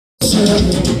Since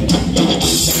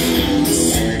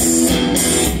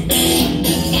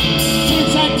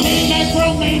I came back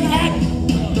from Manhattan,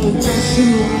 no just who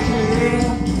I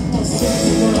am. I said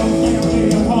the world family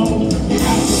at home. You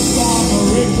have to start a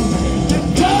rhythm. And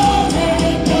don't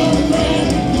have no regret.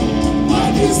 What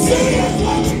you see is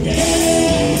what you get.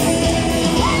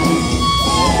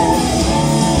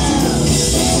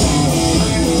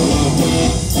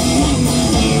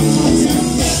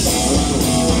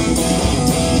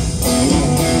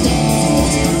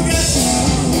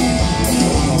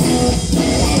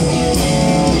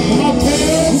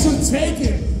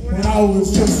 When I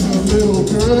was just a little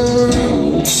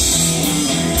girl,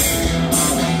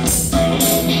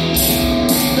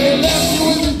 they left you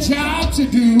with a job to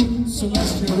do, so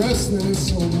that's your restless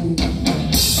soul.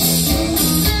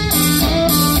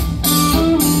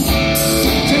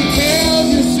 Take care of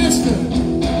your sister,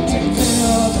 take care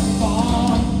of the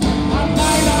farm. I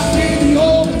might not be the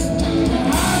oldest, but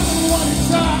I'm the one in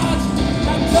charge. I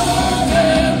don't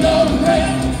have no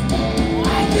regret. I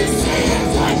can see it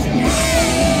like you can.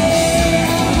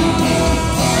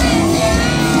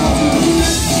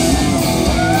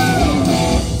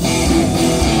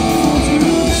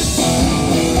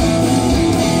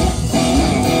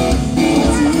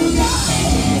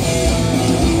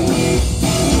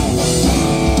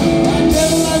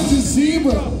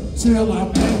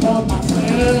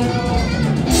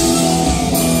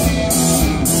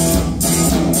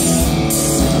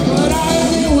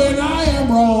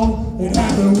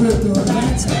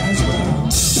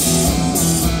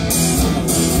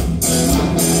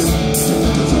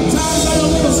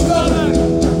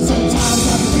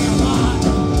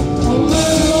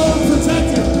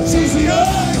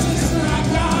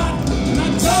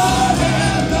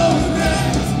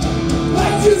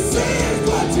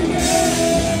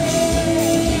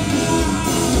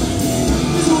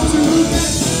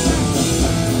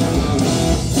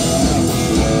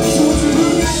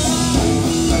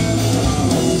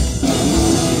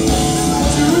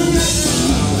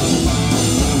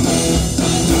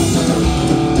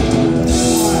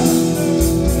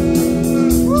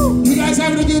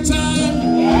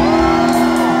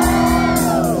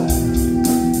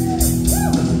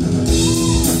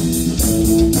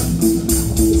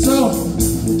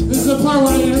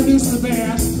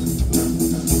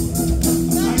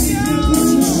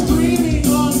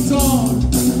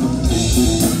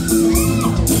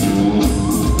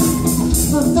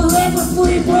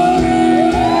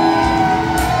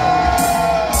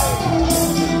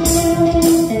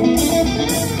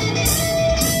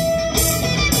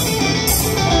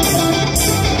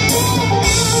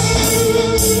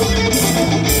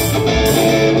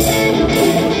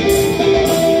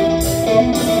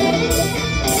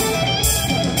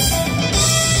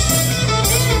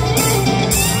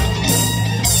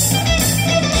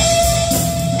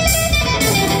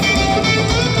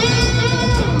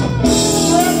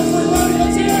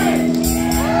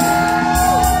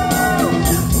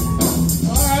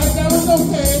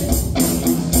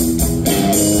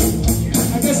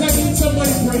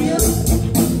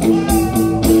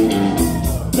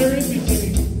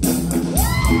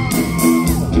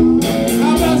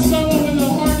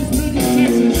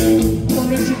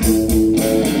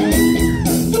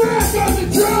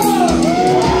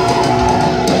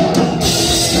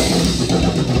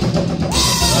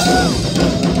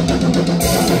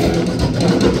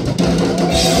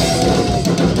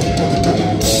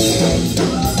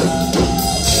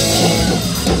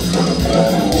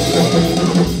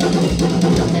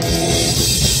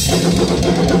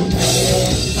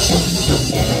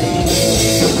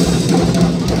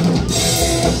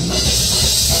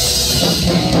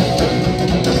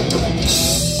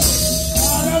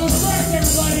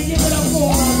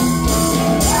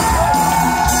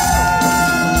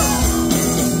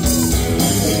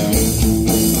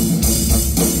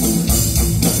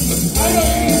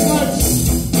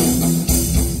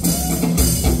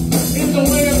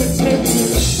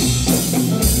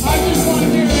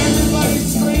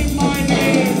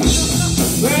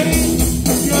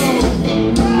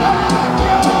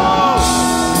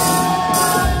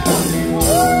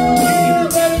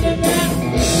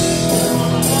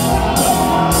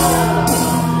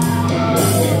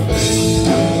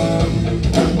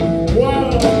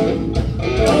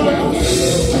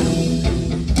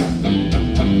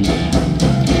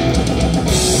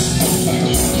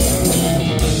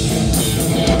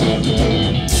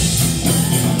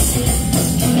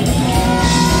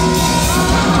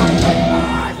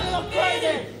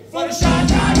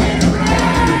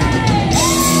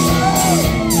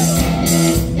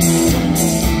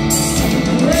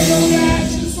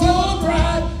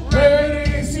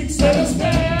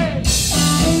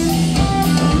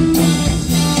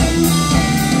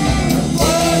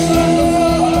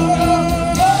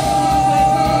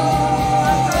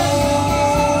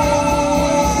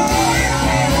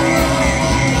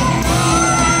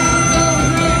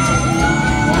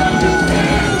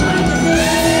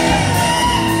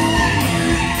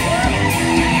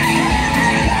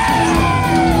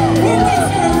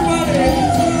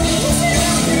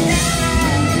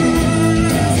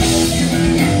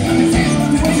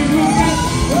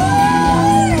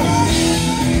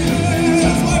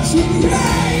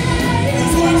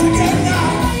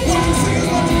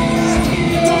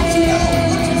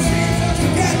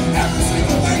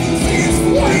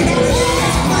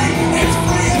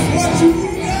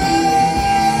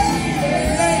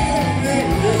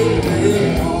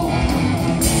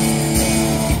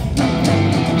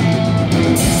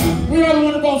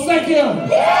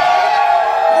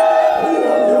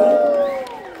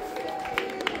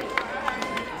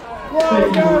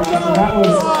 Thank you. So that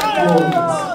was